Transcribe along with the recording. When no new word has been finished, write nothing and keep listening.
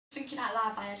Thinking Out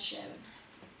Loud by Ed Sheeran.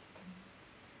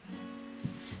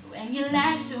 When your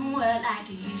legs don't work like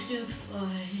they used to before,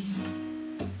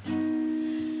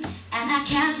 and I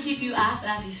can't sweep you off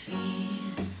of your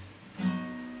feet,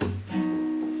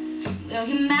 will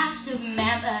you still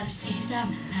remember the taste of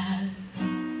my love?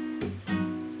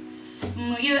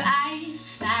 Will your eyes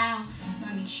smile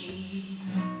from your cheeks?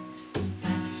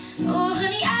 Oh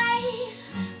honey, I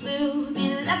will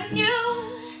be loving you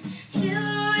till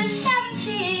we're 17.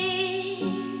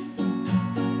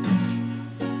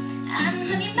 And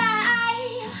honey,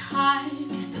 my heart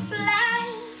still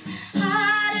flies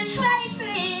hard at 23.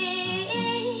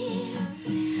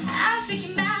 I'm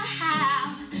thinking about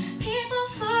how people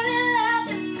fall in love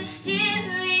in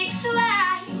mysterious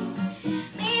ways.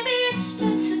 Maybe it's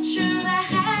just a true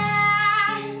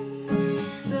hand,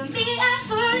 but me, I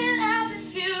fall in love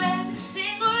with you every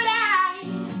single day.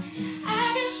 I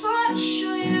just want to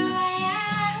show you who I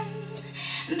am.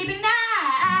 Maybe now,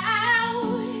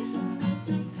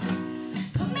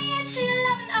 put me into your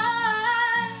loving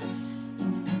arms,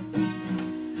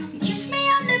 kiss me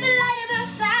under the light of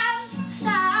 1,000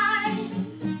 stars.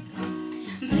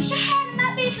 Place your hand in my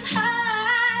beating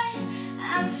heart.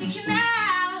 I'm thinking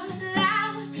out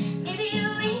loud. Maybe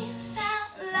we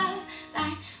found love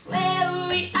right where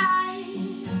we are.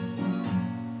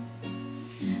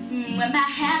 When my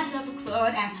hands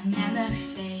overgrown and my memory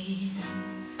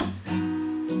fades,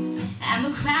 and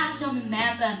the crowds don't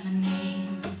remember my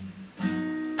name.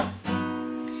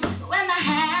 When my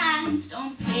hands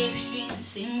don't play the strings the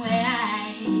same way,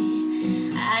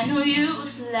 I know you will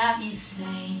still love me the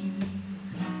same.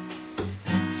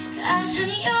 'Cause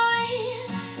honey, you're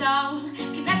the soul